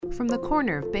From the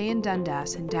corner of Bay and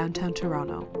Dundas in downtown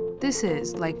Toronto, this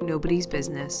is Like Nobody's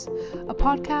Business, a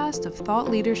podcast of thought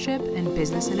leadership and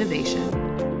business innovation.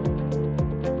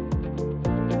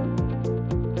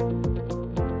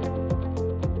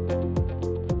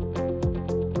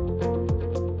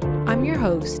 I'm your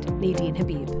host, Nadine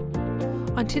Habib.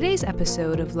 On today's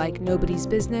episode of Like Nobody's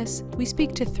Business, we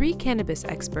speak to three cannabis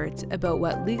experts about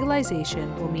what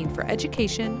legalization will mean for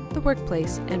education, the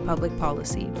workplace, and public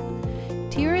policy.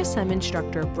 TRSM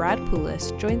instructor Brad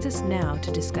Poulos joins us now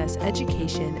to discuss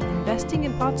education, investing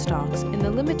in pot stocks, and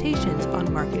the limitations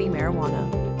on marketing marijuana.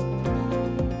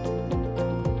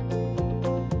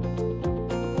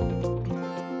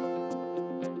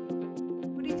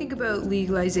 What do you think about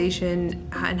legalization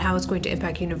and how it's going to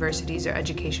impact universities or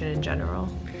education in general?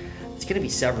 It's going to be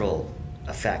several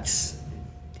effects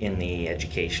in the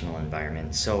educational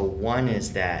environment. So one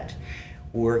is that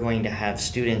we're going to have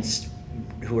students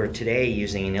who are today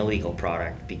using an illegal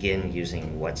product begin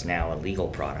using what's now a legal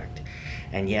product.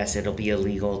 And yes, it'll be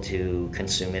illegal to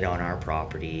consume it on our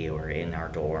property or in our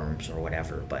dorms or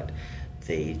whatever, but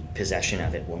the possession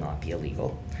of it will not be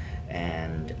illegal.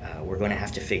 And we're going to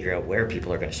have to figure out where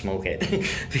people are going to smoke it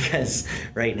because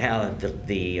right now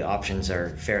the options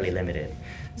are fairly limited.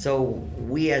 So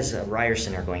we as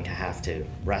Ryerson are going to have to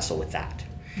wrestle with that.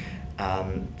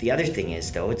 The other thing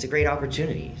is, though, it's a great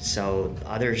opportunity. So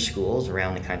other schools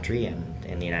around the country and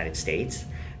in the United States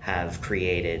have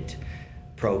created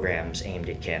programs aimed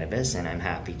at cannabis, and I'm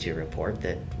happy to report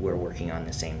that we're working on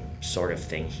the same sort of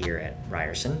thing here at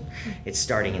Ryerson. It's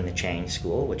starting in the Chang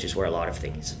School, which is where a lot of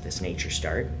things of this nature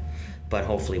start, but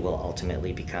hopefully will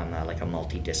ultimately become like a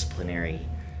multidisciplinary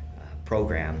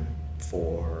program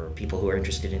for people who are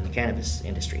interested in the cannabis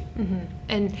industry. Mm-hmm.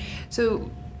 And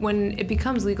so when it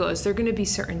becomes legal, is there going to be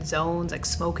certain zones, like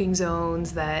smoking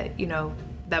zones, that, you know,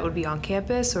 that would be on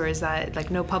campus, or is that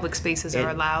like no public spaces are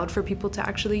allowed for people to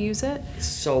actually use it?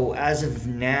 So as of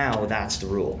now, that's the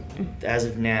rule. As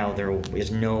of now, there is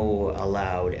no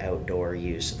allowed outdoor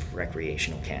use of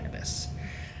recreational cannabis.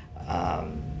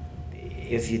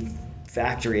 If you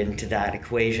factor into that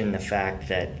equation the fact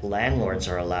that landlords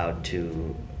are allowed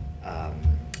to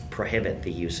prohibit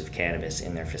the use of cannabis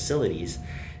in their facilities,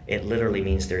 it literally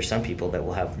means there are some people that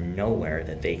will have nowhere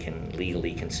that they can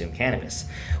legally consume cannabis,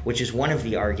 which is one of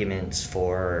the arguments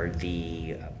for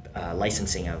the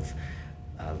licensing of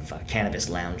cannabis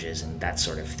lounges and that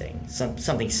sort of thing.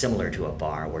 Something similar to a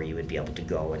bar where you would be able to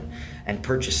go and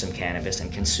purchase some cannabis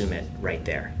and consume it right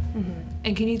there. Mm-hmm.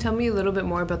 And can you tell me a little bit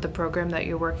more about the program that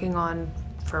you're working on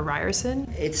for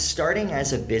Ryerson? It's starting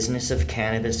as a business of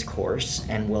cannabis course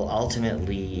and will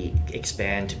ultimately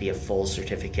expand to be a full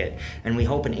certificate, and we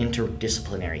hope an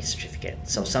interdisciplinary certificate.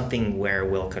 So something where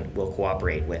we'll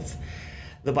cooperate with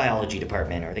the biology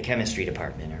department or the chemistry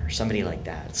department or somebody like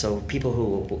that. So people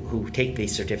who take the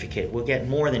certificate will get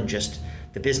more than just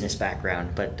the business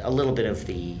background, but a little bit of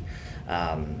the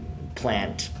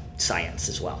plant science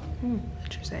as well.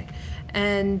 Interesting.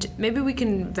 And maybe we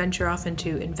can venture off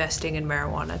into investing in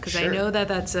marijuana, because Sure. I know that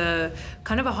that's a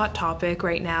kind of a hot topic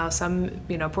right now. Some,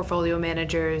 portfolio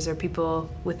managers or people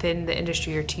within the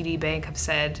industry or TD Bank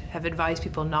have advised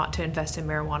people not to invest in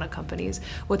marijuana companies.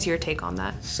 What's your take on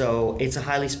that? So it's a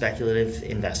highly speculative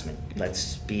investment,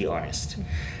 let's be honest.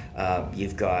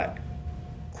 You've got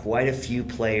quite a few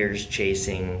players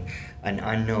chasing an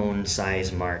unknown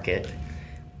size market.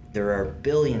 There are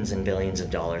billions and billions of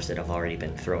dollars that have already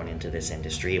been thrown into this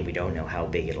industry, and we don't know how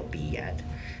big it'll be yet.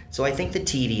 So I think the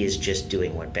TD is just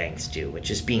doing what banks do, which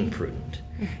is being prudent.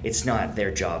 It's not their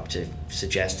job to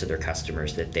suggest to their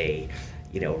customers that they,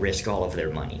 risk all of their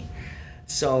money.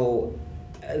 So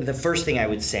the first thing I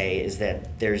would say is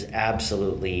that there's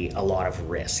absolutely a lot of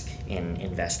risk in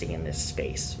investing in this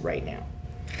space right now.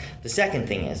 The second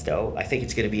thing is, though, I think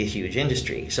it's going to be a huge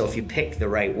industry. So if you pick the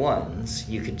right ones,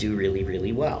 you could do really,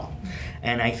 really well.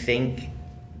 And I think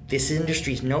this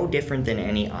industry is no different than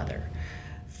any other.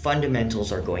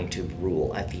 Fundamentals are going to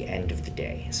rule at the end of the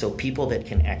day. So people that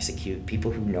can execute,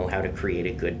 people who know how to create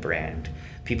a good brand,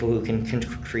 people who can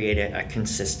create a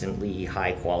consistently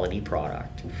high-quality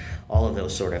product, all of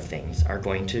those sort of things are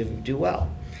going to do well.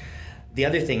 The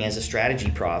other thing as a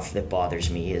strategy prof that bothers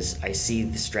me is I see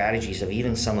the strategies of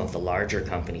even some of the larger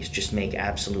companies just make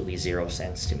absolutely zero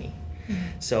sense to me. Mm-hmm.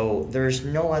 So there's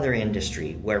no other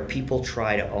industry where people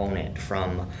try to own it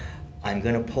from I'm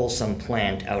going to pull some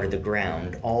plant out of the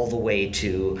ground all the way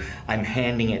to I'm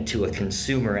handing it to a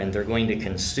consumer and they're going to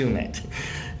consume it.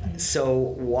 Mm-hmm. So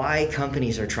why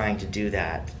companies are trying to do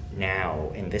that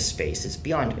now in this space is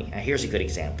beyond me. Here's a good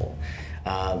example.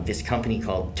 This company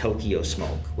called Tokyo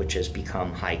Smoke, which has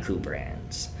become Haiku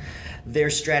Brands. their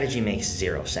strategy makes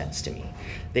zero sense to me.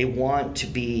 They want to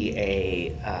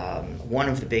be one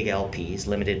of the big LPs,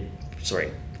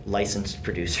 licensed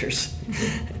producers.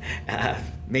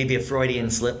 Maybe a Freudian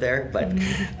slip there, but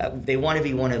they want to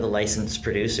be one of the licensed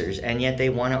producers, and yet they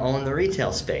want to own the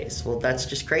retail space. Well, that's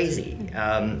just crazy.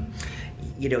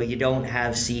 You don't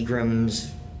have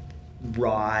Seagram's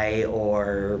rye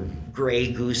or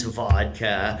Grey Goose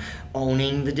vodka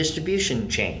owning the distribution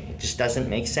chain. It just doesn't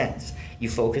make sense. You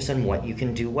focus on what you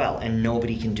can do well, and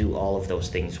nobody can do all of those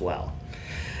things well.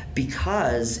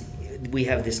 Because we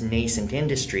have this nascent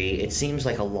industry, it seems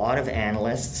like a lot of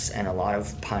analysts and a lot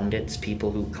of pundits,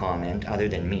 people who comment other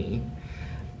than me,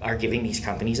 are giving these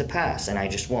companies a pass, and I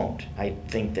just won't. I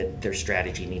think that their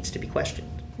strategy needs to be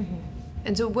questioned. Mm-hmm.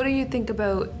 And so what do you think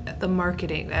about the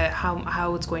marketing,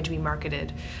 how it's going to be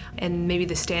marketed, and maybe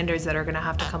the standards that are going to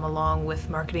have to come along with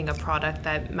marketing a product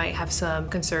that might have some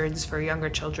concerns for younger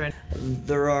children?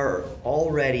 There are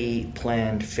already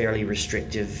planned fairly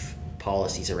restrictive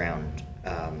policies around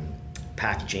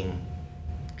packaging,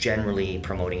 generally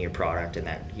promoting your product, and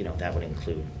that would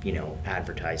include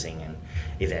advertising and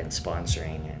event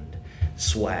sponsoring and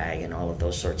swag and all of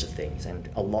those sorts of things. And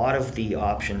a lot of the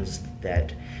options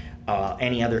that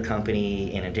any other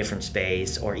company in a different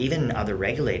space, or even other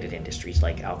regulated industries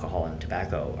like alcohol and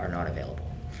tobacco, are not available.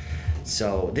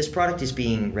 So this product is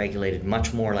being regulated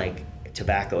much more like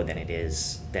tobacco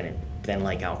than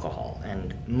like alcohol,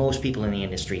 and most people in the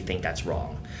industry think that's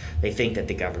wrong. They think that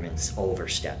the government's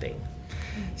overstepping.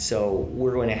 So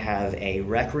we're going to have a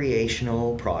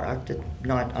recreational product,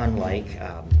 not unlike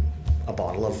a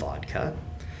bottle of vodka,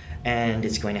 and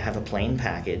it's going to have a plain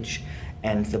package,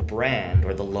 and the brand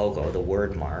or the logo, the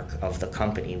word mark of the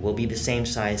company, will be the same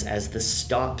size as the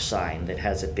stop sign that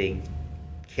has a big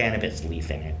cannabis leaf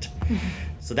in it.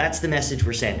 So that's the message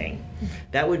we're sending.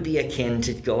 That would be akin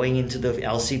to going into the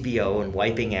LCBO and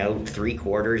wiping out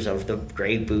 3/4 of the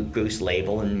Grey Goose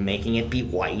label and making it be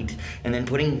white, and then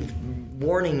putting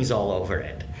warnings all over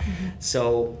it.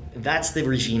 So that's the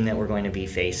regime that we're going to be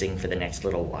facing for the next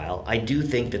little while. I do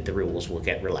think that the rules will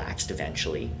get relaxed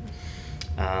eventually.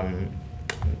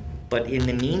 But in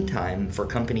the meantime, for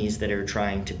companies that are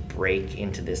trying to break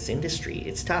into this industry,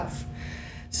 it's tough.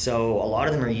 So a lot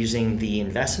of them are using the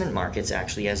investment markets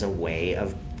actually as a way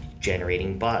of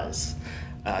generating buzz.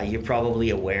 You're probably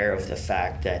aware of the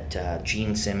fact that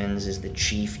Gene Simmons is the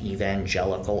chief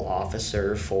evangelical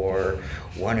officer for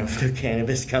one of the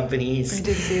cannabis companies. I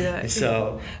did see that.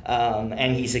 So,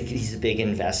 and he's a big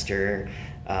investor.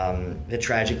 The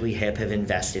Tragically Hip have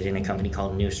invested in a company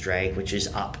called New Strike, which is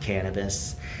up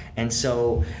cannabis. And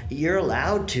so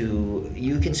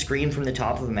you can scream from the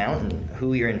top of a mountain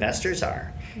who your investors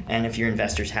are. And if your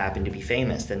investors happen to be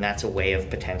famous, then that's a way of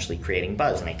potentially creating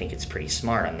buzz. And I think it's pretty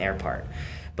smart on their part.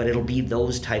 But it'll be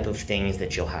those type of things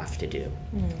that you'll have to do.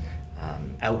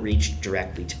 Outreach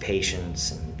directly to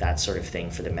patients and that sort of thing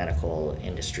for the medical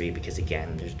industry, because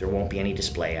again, there won't be any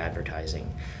display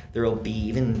advertising. There will be,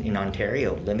 even in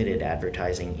Ontario, limited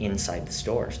advertising inside the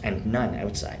stores and none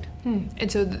outside.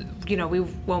 And so, we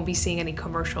won't be seeing any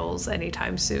commercials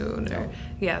anytime soon. No.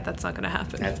 That's not going to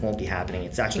happen. That won't be happening.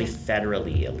 It's actually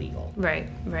federally illegal. Right.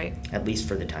 At least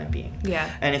for the time being. Yeah.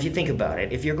 And if you think about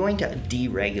it, if you're going to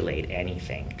deregulate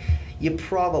anything, you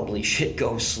probably should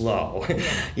go slow.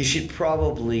 You should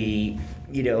probably,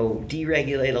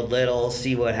 deregulate a little,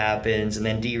 see what happens, and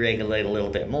then deregulate a little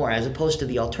bit more, as opposed to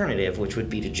the alternative, which would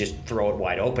be to just throw it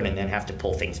wide open and then have to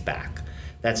pull things back.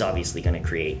 That's obviously going to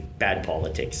create bad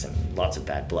politics and lots of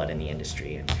bad blood in the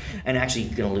industry, and actually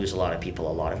going to lose a lot of people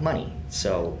a lot of money.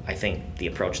 So I think the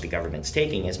approach the government's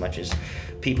taking, as much as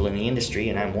people in the industry,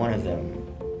 and I'm one of them,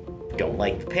 don't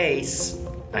like the pace,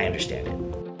 I understand it.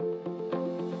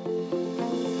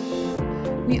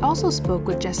 We also spoke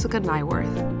with Jessica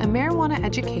Nyworth, a marijuana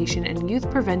education and youth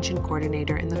prevention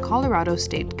coordinator in the Colorado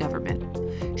state government.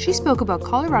 She spoke about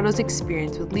Colorado's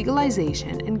experience with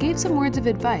legalization and gave some words of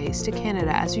advice to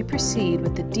Canada as we proceed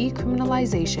with the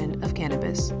decriminalization of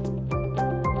cannabis.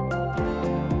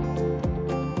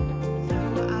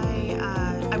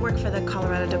 I work for the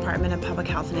Colorado Department of Public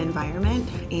Health and Environment,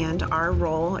 and our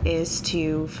role is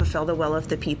to fulfill the will of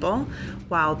the people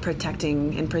while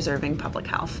protecting and preserving public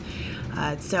health.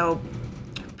 So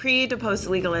pre to post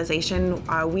legalization,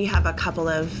 we have a couple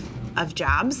of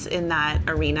jobs in that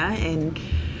arena, and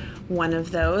one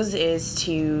of those is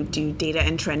to do data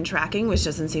and trend tracking, which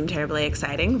doesn't seem terribly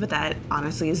exciting, but that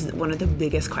honestly is one of the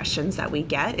biggest questions that we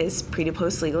get is pre to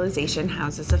post legalization. How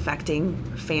is this affecting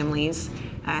families?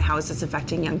 How is this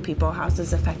affecting young people? How is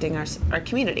this affecting our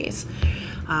communities?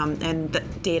 And the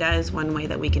data is one way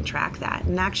that we can track that.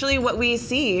 And actually what we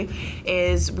see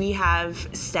is we have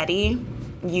steady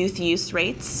youth use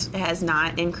rates. It has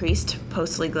not increased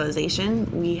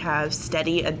post-legalization. We have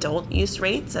steady adult use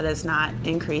rates. That has not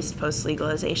increased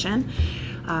post-legalization.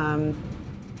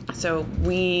 So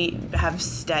we have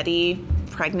steady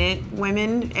pregnant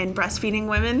women and breastfeeding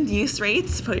women use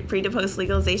rates pre to post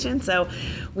legalization. So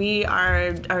we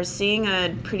are seeing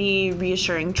a pretty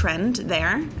reassuring trend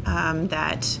there,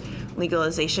 that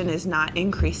legalization is not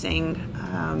increasing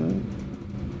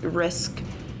risk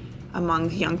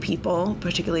among young people,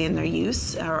 particularly in their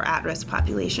use or at-risk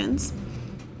populations.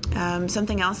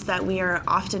 Something else that we are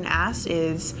often asked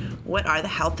is, what are the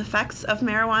health effects of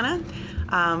marijuana?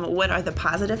 What are the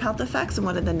positive health effects and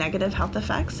what are the negative health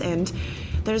effects? And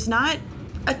there's not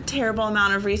a terrible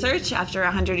amount of research after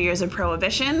 100 years of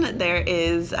prohibition. There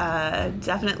is a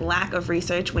definite lack of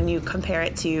research when you compare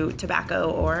it to tobacco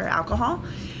or alcohol.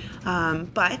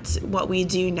 But what we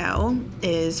do know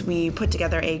is we put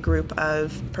together a group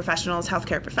of professionals,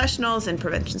 healthcare professionals and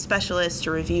prevention specialists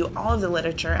to review all of the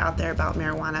literature out there about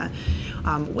marijuana,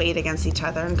 weigh it against each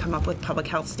other and come up with public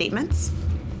health statements.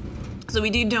 So we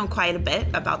do know quite a bit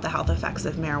about the health effects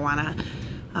of marijuana,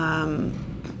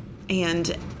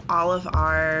 and all of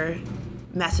our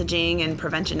messaging and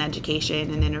prevention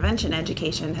education and intervention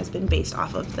education has been based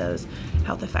off of those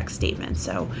health effects statements.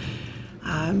 So,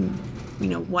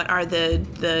 what are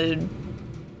the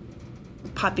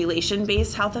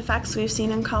population-based health effects we've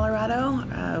seen in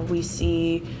Colorado? We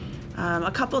see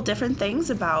a couple different things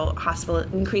about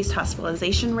increased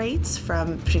hospitalization rates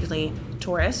from particularly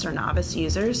tourists or novice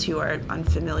users who are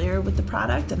unfamiliar with the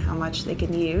product and how much they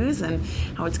can use and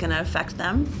how it's going to affect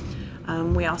them.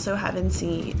 We also have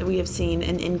seen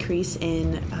an increase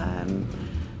in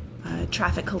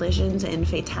traffic collisions and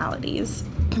fatalities.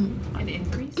 An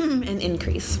increase? An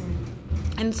increase.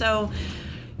 And so,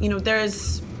 we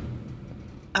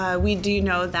do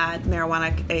know that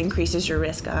marijuana increases your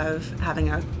risk of having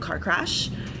a car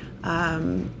crash,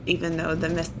 even though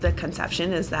the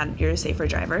conception is that you're a safer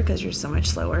driver because you're so much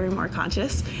slower and more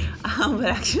conscious. But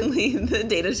actually, the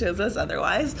data shows us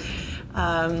otherwise.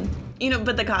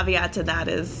 But the caveat to that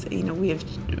is, we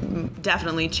have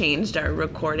definitely changed our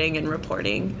recording and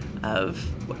reporting of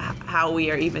how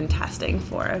we are even testing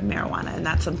for marijuana. And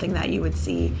that's something that you would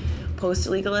see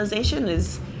post-legalization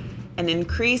is an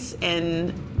increase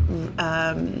in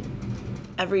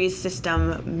every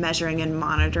system measuring and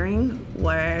monitoring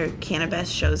where cannabis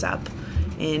shows up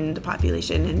in the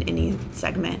population in any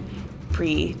segment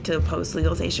pre to post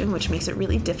legalization, which makes it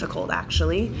really difficult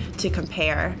actually to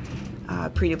compare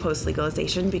pre to post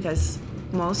legalization because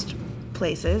most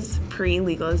places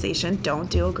pre-legalization don't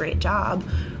do a great job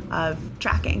of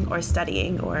tracking or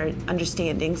studying or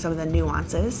understanding some of the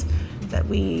nuances that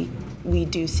we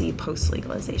do see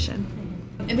post-legalization.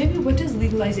 And maybe what does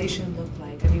legalization look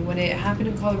like? I mean, when it happened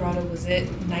in Colorado, was it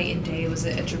night and day? Was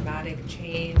it a dramatic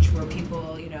change where people,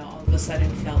 all of a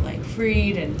sudden felt like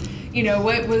freed? And,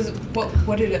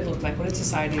 what did it look like? What did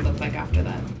society look like after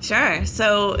that? Sure.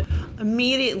 So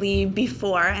immediately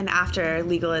before and after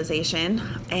legalization,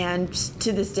 and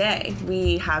to this day,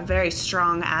 we have very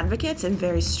strong advocates and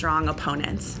very strong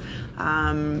opponents.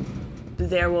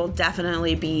 There will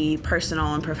definitely be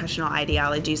personal and professional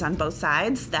ideologies on both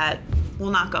sides that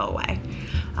will not go away.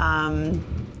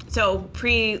 So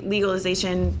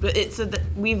pre-legalization,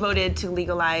 we voted to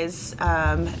legalize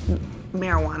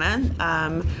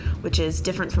marijuana, which is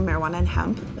different from marijuana and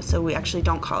hemp. So we actually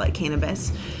don't call it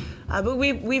cannabis. But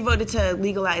we voted to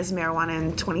legalize marijuana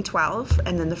in 2012,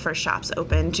 and then the first shops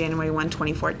opened January 1,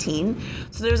 2014.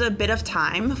 So there's a bit of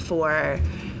time for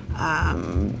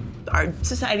our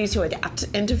society to adapt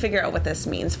and to figure out what this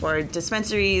means for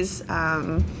dispensaries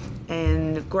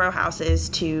and grow houses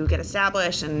to get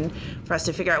established and for us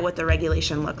to figure out what the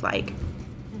regulation looked like.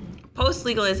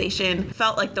 Post-legalization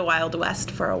felt like the Wild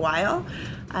West for a while,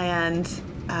 and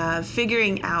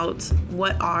figuring out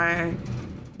what are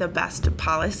the best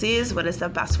policies, what is the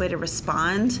best way to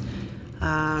respond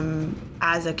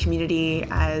as a community,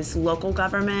 as local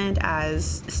government,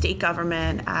 as state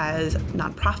government, as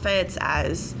nonprofits,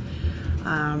 as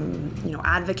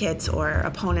advocates or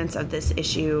opponents of this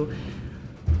issue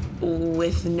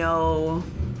with no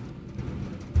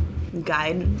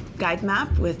guide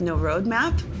map, with no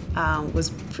roadmap, was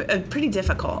pretty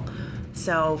difficult.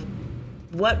 So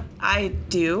what I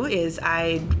do is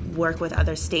I work with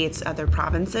other states, other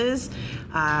provinces,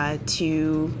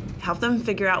 to help them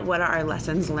figure out what are our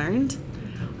lessons learned,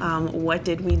 What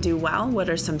did we do well? What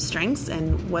are some strengths?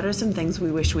 And what are some things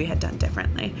we wish we had done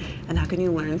differently? And how can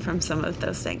you learn from some of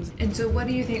those things? And so what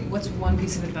do you think, what's one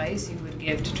piece of advice you would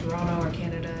give to Toronto or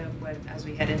Canada as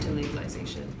we head into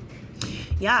legalization?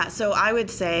 Yeah, so I would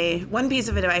say one piece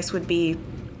of advice would be,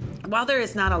 while there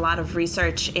is not a lot of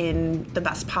research in the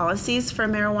best policies for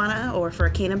marijuana or for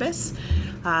cannabis,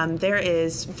 there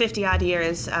is 50 odd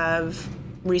years of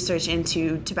research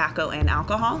into tobacco and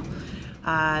alcohol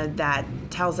that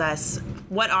tells us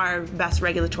what are best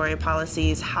regulatory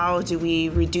policies, how do we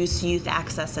reduce youth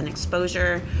access and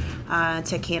exposure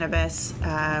to cannabis.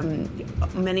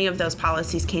 Many of those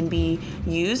policies can be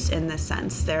used in this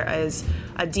sense. There is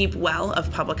a deep well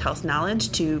of public health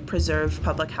knowledge to preserve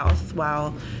public health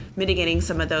while mitigating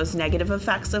some of those negative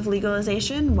effects of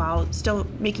legalization, while still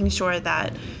making sure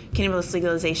that cannabis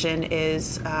legalization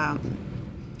is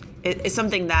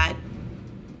something that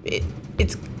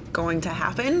it's going to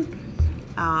happen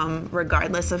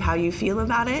regardless of how you feel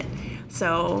about it.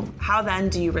 So how then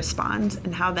do you respond,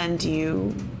 and how then do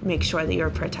you make sure that you're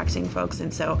protecting folks?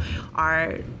 And so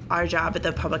our job at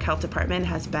the Public Health Department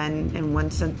has been,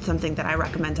 and something that I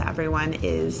recommend to everyone,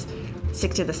 is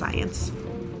stick to the science.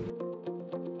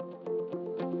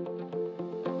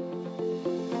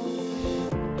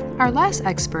 Our last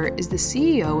expert is the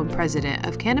CEO and president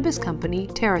of cannabis company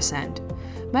TerraScend.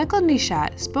 Michael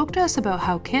Nishat spoke to us about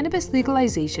how cannabis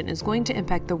legalization is going to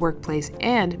impact the workplace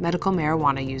and medical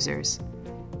marijuana users.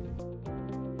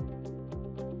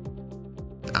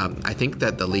 I think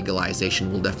that the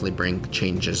legalization will definitely bring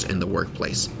changes in the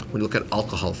workplace. When you look at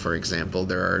alcohol, for example,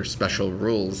 there are special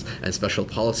rules and special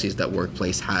policies that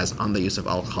workplace has on the use of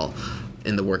alcohol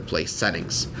in the workplace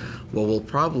settings. What we'll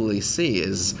probably see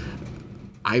is,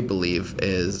 I believe,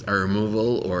 is a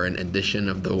removal or an addition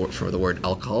of the word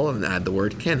alcohol and add the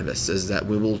word cannabis, is that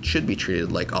should be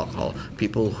treated like alcohol.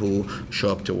 People who show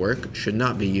up to work should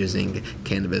not be using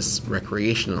cannabis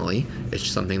recreationally. It's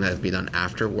something that has to be done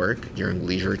after work, during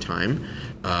leisure time.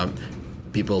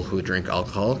 People who drink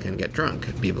alcohol can get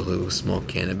drunk. People who smoke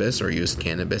cannabis or use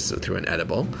cannabis through an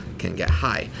edible can get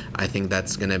high. I think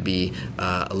that's going to be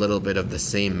a little bit of the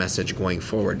same message going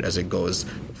forward as it goes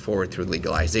forward through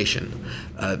legalization.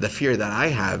 The fear that I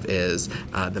have is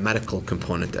the medical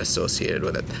component associated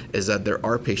with it, is that there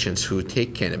are patients who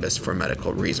take cannabis for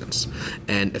medical reasons.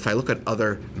 And if I look at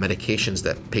other medications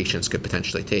that patients could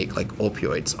potentially take, like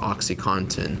opioids,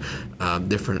 OxyContin,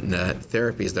 different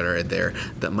therapies that are there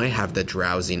that might have the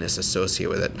drowsiness associated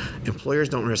with it, employers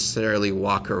don't necessarily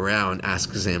walk around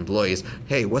asking their employees,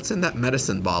 hey, what's in that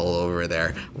medicine bottle over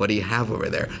there? What do you have over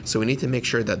there? So we need to make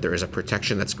sure that there is a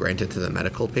protection that's granted to the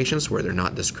medical patients where they're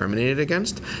not discriminated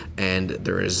against, and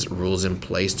there is rules in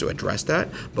place to address that.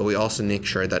 But we also make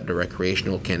sure that the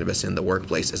recreational cannabis in the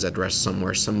workplace is addressed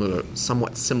somewhat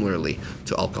similarly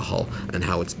to alcohol and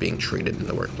how it's being treated in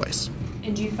the workplace.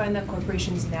 And do you find that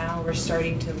corporations now are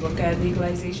starting to look at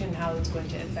legalization, how it's going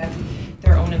to affect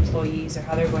their own employees, or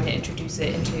how they're going to introduce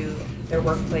it into their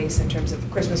workplace in terms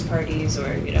of Christmas parties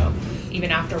or,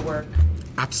 even after work?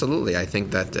 Absolutely. I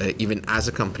think that even as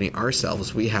a company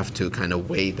ourselves, we have to kind of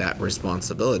weigh that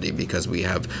responsibility, because we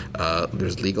have,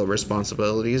 there's legal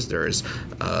responsibilities, there's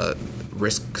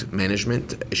risk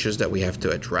management issues that we have to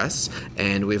address,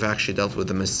 and we've actually dealt with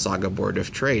the Mississauga Board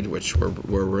of Trade,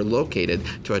 where we're located,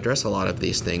 to address a lot of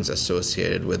these things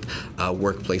associated with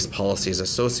workplace policies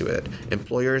associated with it.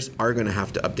 Employers are going to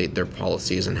have to update their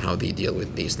policies and how they deal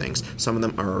with these things. Some of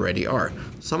them already are.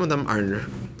 Some of them are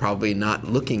probably not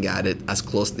looking at it as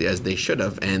closely as they should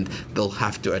have, and they'll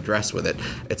have to address with it.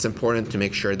 It's important to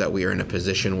make sure that we are in a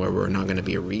position where we're not going to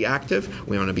be reactive.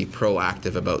 We want to be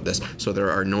proactive about this, so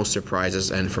there are no surprises,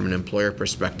 and from an employer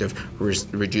perspective,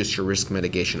 reduce your risk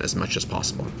mitigation as much as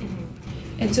possible.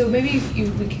 Mm-hmm. And so maybe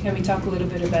can we talk a little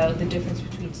bit about the difference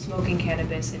between smoking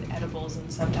cannabis and edibles,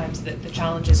 and sometimes the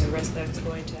challenges or risk that's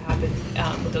going to happen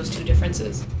with those two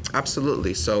differences?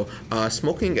 Absolutely. So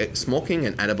smoking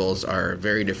and edibles are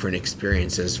very different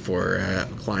experiences for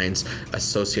clients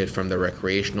associated from the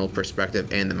recreational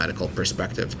perspective and the medical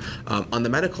perspective. On the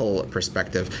medical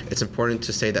perspective, it's important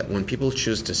to say that when people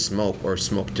choose to smoke or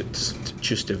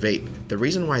choose to vape, the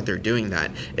reason why they're doing that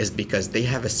is because they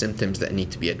have symptoms that need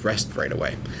to be addressed right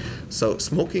away. So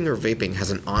smoking or vaping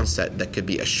has an onset that could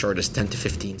be as short as 10 to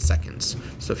 15 seconds.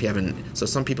 So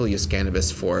some people use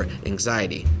cannabis for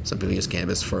anxiety, some people use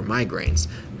cannabis for migraines.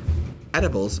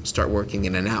 Edibles start working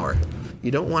in an hour. You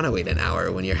don't want to wait an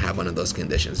hour when you have one of those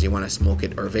conditions. You want to smoke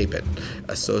it or vape it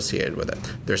associated with it.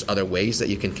 There's other ways that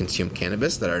you can consume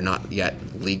cannabis that are not yet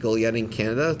legal yet in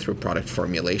Canada through product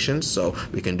formulations. So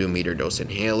we can do meter dose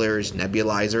inhalers,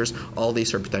 nebulizers. All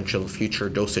these are potential future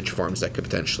dosage forms that could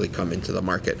potentially come into the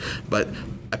market. But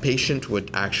a patient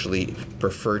would actually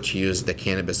prefer to use the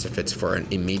cannabis if it's for an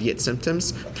immediate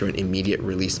symptoms through an immediate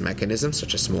release mechanism,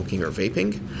 such as smoking or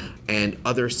vaping, and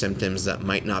other symptoms that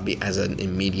might not be as an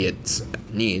immediate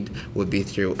need would be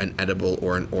through an edible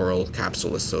or an oral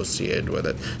capsule associated with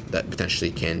it that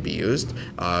potentially can be used.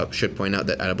 Should point out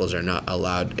that edibles are not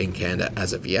allowed in Canada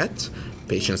as of yet.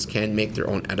 Patients can make their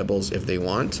own edibles if they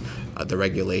want. The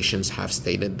regulations have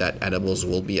stated that edibles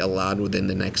will be allowed within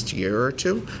the next year or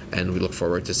two, and we look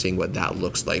forward to seeing what that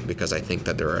looks like, because I think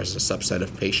that there is a subset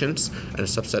of patients and a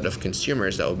subset of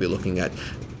consumers that will be looking at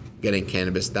getting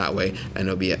cannabis that way, and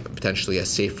it'll be potentially a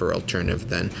safer alternative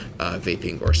than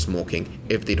vaping or smoking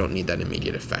if they don't need that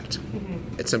immediate effect.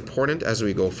 It's important as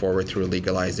we go forward through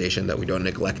legalization that we don't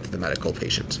neglect the medical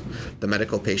patient. The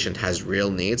medical patient has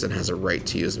real needs and has a right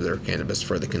to use their cannabis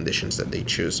for the conditions that they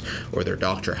choose, or their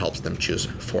doctor helps them choose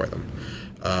for them.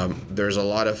 There's a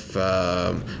lot of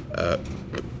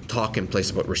talk in place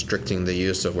about restricting the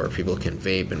use of where people can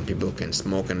vape and people can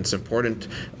smoke, and it's important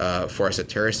for us at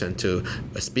TerrAscend to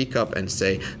speak up and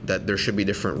say that there should be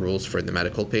different rules for the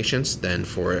medical patients than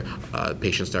for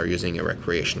patients that are using it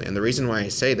recreationally. And the reason why I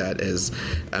say that is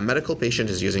a medical patient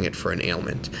is using it for an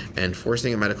ailment, and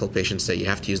forcing a medical patient to say you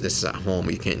have to use this at home,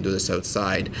 you can't do this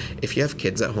outside. If you have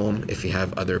kids at home, if you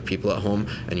have other people at home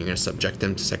and you're going to subject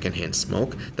them to secondhand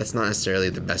smoke, that's not necessarily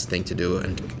the best thing to do,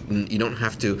 and you don't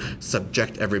have to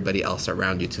subject everybody else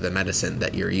around you to the medicine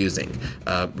that you're using.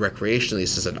 Recreationally,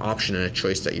 this is an option and a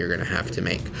choice that you're going to have to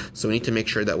make. So we need to make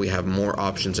sure that we have more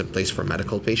options in place for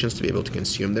medical patients to be able to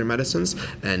consume their medicines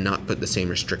and not put the same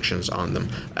restrictions on them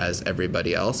as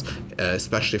everybody else,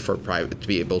 especially for private, to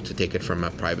be able to take it from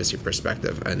a privacy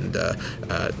perspective and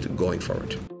going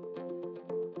forward.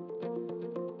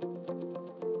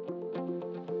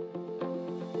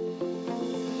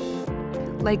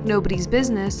 Like Nobody's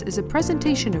Business is a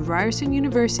presentation of Ryerson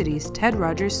University's Ted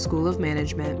Rogers School of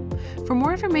Management. For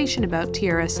more information about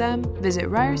TRSM, visit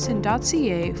ryerson.ca/Ted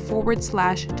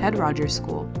Rogers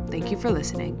School. Thank you for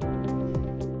listening.